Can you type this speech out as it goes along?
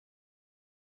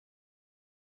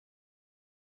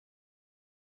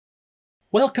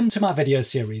Welcome to my video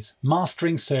series,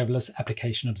 Mastering Serverless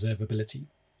Application Observability.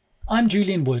 I'm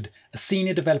Julian Wood, a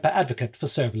Senior Developer Advocate for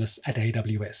Serverless at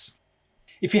AWS.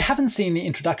 If you haven't seen the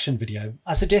introduction video,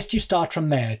 I suggest you start from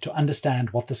there to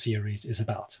understand what the series is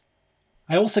about.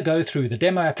 I also go through the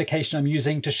demo application I'm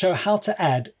using to show how to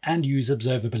add and use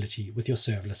observability with your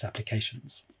serverless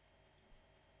applications.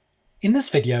 In this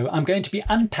video, I'm going to be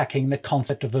unpacking the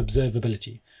concept of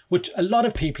observability, which a lot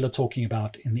of people are talking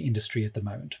about in the industry at the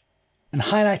moment, and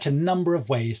highlight a number of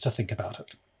ways to think about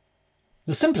it.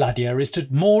 The simple idea is to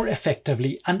more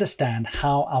effectively understand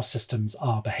how our systems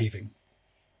are behaving.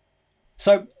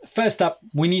 So first up,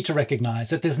 we need to recognize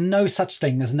that there's no such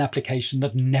thing as an application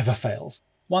that never fails,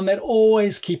 one that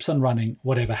always keeps on running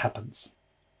whatever happens.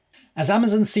 As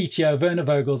Amazon CTO Werner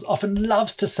Vogels often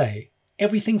loves to say,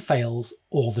 everything fails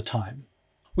all the time.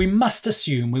 We must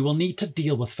assume we will need to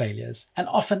deal with failures, and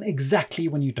often exactly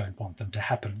when you don't want them to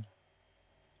happen.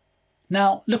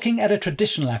 Now, looking at a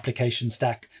traditional application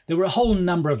stack, there were a whole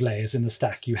number of layers in the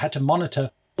stack you had to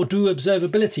monitor or do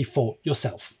observability for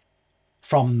yourself.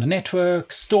 From the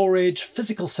network, storage,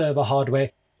 physical server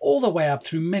hardware, all the way up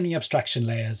through many abstraction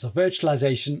layers of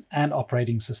virtualization and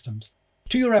operating systems,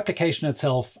 to your application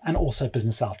itself and also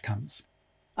business outcomes.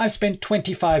 I've spent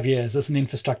 25 years as an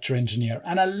infrastructure engineer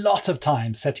and a lot of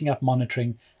time setting up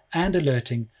monitoring and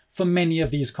alerting for many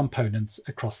of these components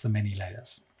across the many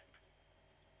layers.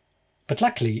 But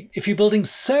luckily, if you're building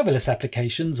serverless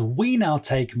applications, we now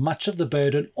take much of the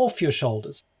burden off your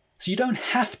shoulders, so you don't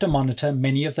have to monitor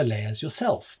many of the layers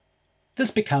yourself.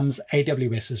 This becomes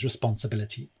AWS's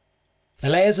responsibility. The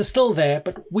layers are still there,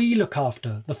 but we look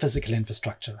after the physical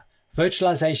infrastructure,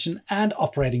 virtualization and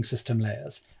operating system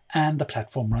layers, and the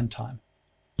platform runtime.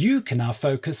 You can now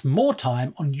focus more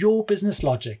time on your business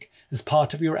logic as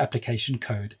part of your application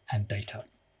code and data.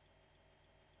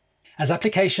 As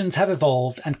applications have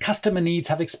evolved and customer needs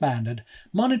have expanded,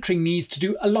 monitoring needs to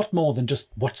do a lot more than just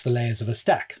watch the layers of a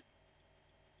stack.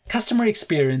 Customer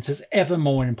experience is ever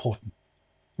more important.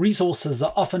 Resources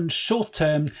are often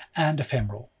short-term and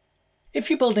ephemeral. If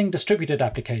you're building distributed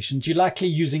applications, you're likely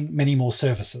using many more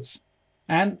services.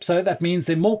 And so that means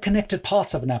there are more connected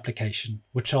parts of an application,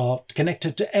 which are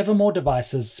connected to ever more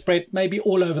devices spread maybe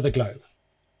all over the globe.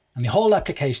 And the whole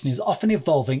application is often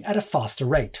evolving at a faster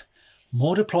rate.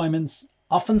 More deployments,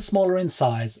 often smaller in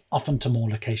size, often to more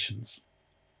locations.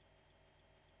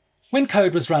 When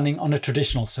code was running on a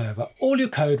traditional server, all your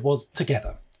code was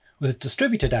together. With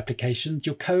distributed applications,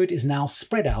 your code is now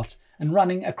spread out and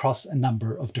running across a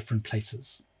number of different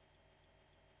places.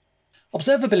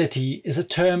 Observability is a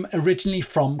term originally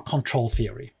from control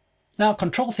theory. Now,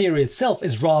 control theory itself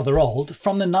is rather old,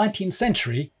 from the 19th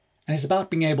century, and is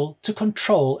about being able to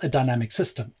control a dynamic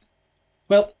system.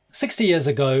 Well, 60 years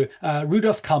ago,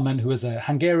 Rudolf Kalman, who was a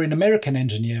Hungarian-American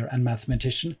engineer and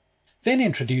mathematician, then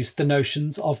introduced the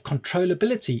notions of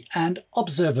controllability and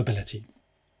observability.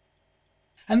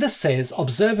 And this says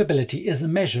observability is a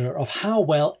measure of how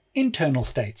well internal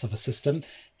states of a system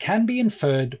can be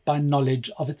inferred by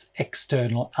knowledge of its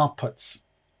external outputs.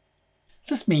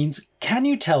 This means, can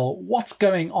you tell what's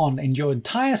going on in your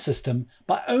entire system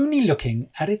by only looking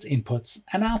at its inputs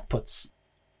and outputs?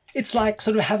 It's like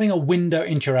sort of having a window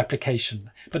into your application,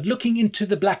 but looking into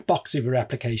the black box of your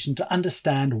application to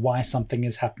understand why something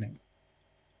is happening.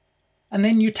 And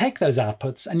then you take those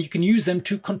outputs and you can use them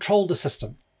to control the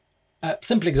system. A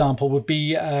simple example would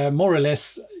be more or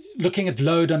less looking at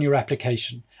load on your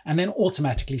application and then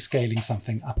automatically scaling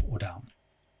something up or down.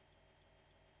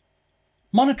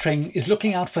 Monitoring is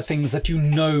looking out for things that you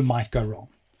know might go wrong.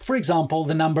 For example,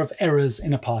 the number of errors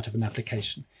in a part of an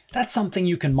application. That's something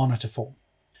you can monitor for.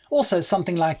 Also,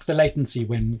 something like the latency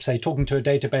when, say, talking to a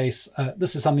database,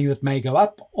 this is something that may go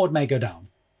up or it may go down.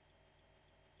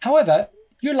 However,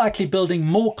 you're likely building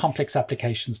more complex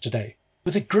applications today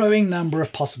with a growing number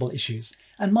of possible issues,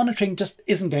 and monitoring just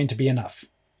isn't going to be enough.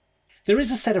 There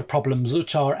is a set of problems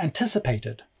which are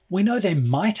anticipated. We know they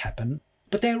might happen,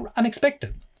 but they're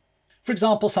unexpected. For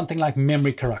example, something like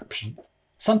memory corruption.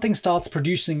 Something starts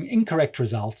producing incorrect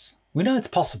results. We know it's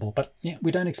possible, but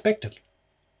we don't expect it.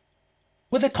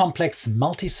 With a complex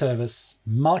multi-service,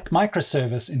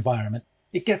 microservice environment,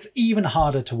 it gets even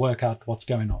harder to work out what's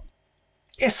going on.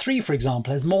 S3, for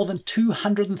example, has more than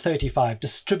 235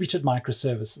 distributed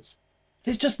microservices.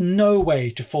 There's just no way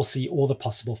to foresee all the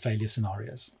possible failure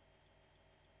scenarios.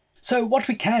 So what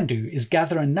we can do is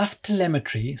gather enough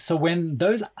telemetry so when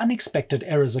those unexpected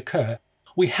errors occur,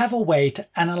 we have a way to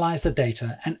analyze the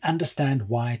data and understand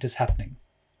why it is happening.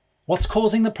 What's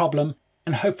causing the problem,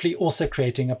 and hopefully also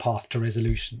creating a path to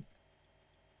resolution.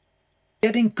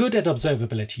 Getting good at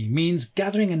observability means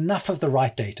gathering enough of the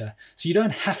right data so you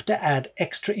don't have to add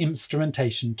extra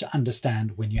instrumentation to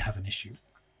understand when you have an issue.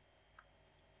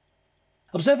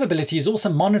 Observability is also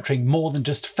monitoring more than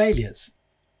just failures.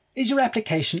 Is your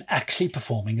application actually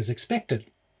performing as expected?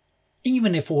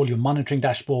 Even if all your monitoring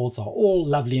dashboards are all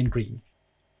lovely and green.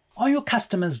 Are your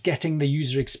customers getting the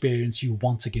user experience you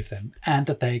want to give them and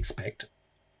that they expect?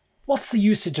 What's the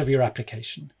usage of your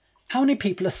application? How many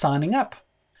people are signing up?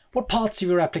 What parts of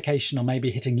your application are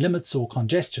maybe hitting limits or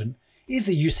congestion? Is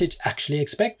the usage actually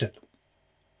expected?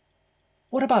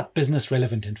 What about business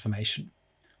relevant information?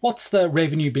 What's the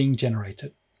revenue being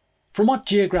generated? From what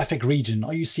geographic region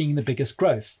are you seeing the biggest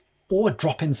growth or a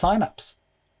drop in signups?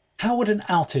 How would an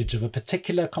outage of a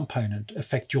particular component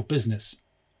affect your business?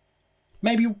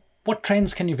 Maybe what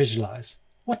trends can you visualize?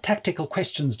 What tactical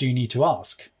questions do you need to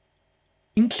ask?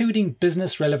 Including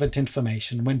business relevant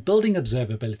information when building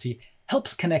observability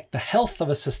helps connect the health of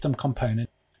a system component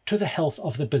to the health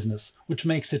of the business, which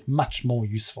makes it much more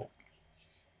useful.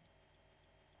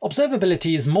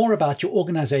 Observability is more about your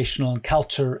organizational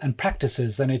culture and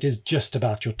practices than it is just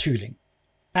about your tooling.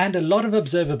 And a lot of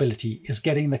observability is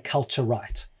getting the culture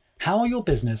right. How your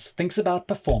business thinks about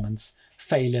performance,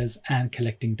 failures, and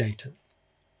collecting data.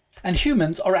 And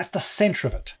humans are at the center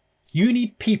of it. You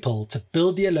need people to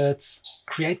build the alerts,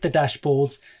 create the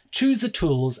dashboards, choose the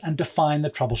tools, and define the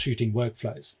troubleshooting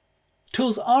workflows.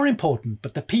 Tools are important,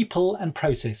 but the people and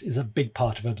process is a big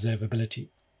part of observability.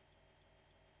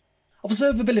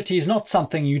 Observability is not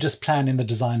something you just plan in the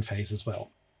design phase as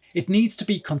well. It needs to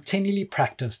be continually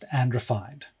practiced and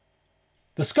refined.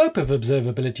 The scope of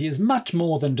observability is much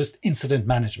more than just incident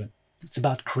management. It's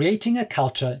about creating a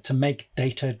culture to make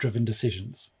data-driven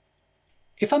decisions.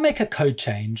 If I make a code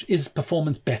change, is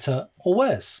performance better or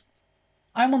worse?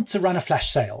 I want to run a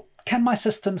flash sale. Can my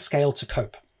system scale to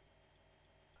cope?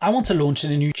 I want to launch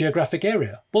in a new geographic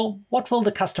area. Well, what will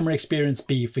the customer experience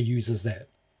be for users there?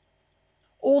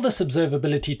 All this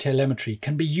observability telemetry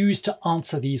can be used to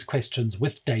answer these questions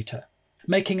with data,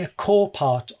 making a core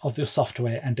part of your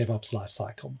software and DevOps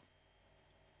lifecycle.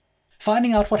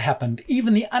 Finding out what happened,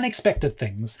 even the unexpected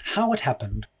things, how it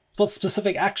happened, what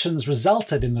specific actions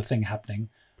resulted in the thing happening,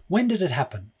 when did it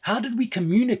happen, how did we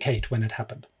communicate when it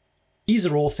happened? These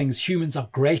are all things humans are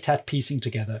great at piecing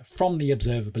together from the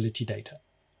observability data.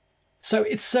 So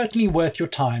it's certainly worth your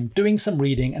time doing some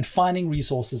reading and finding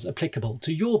resources applicable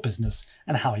to your business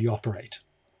and how you operate.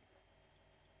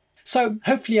 So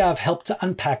hopefully I've helped to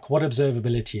unpack what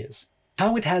observability is,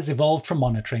 how it has evolved from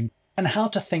monitoring, and how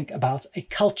to think about a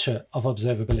culture of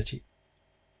observability.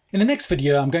 In the next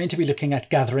video, I'm going to be looking at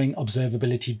gathering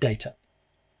observability data.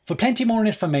 For plenty more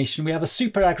information, we have a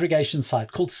super aggregation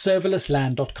site called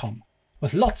serverlessland.com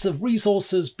with lots of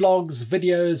resources, blogs,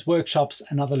 videos, workshops,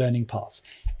 and other learning paths.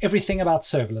 Everything about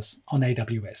serverless on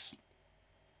AWS.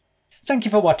 Thank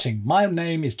you for watching. My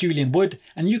name is Julian Wood,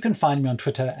 and you can find me on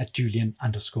Twitter at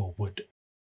Julian_Wood.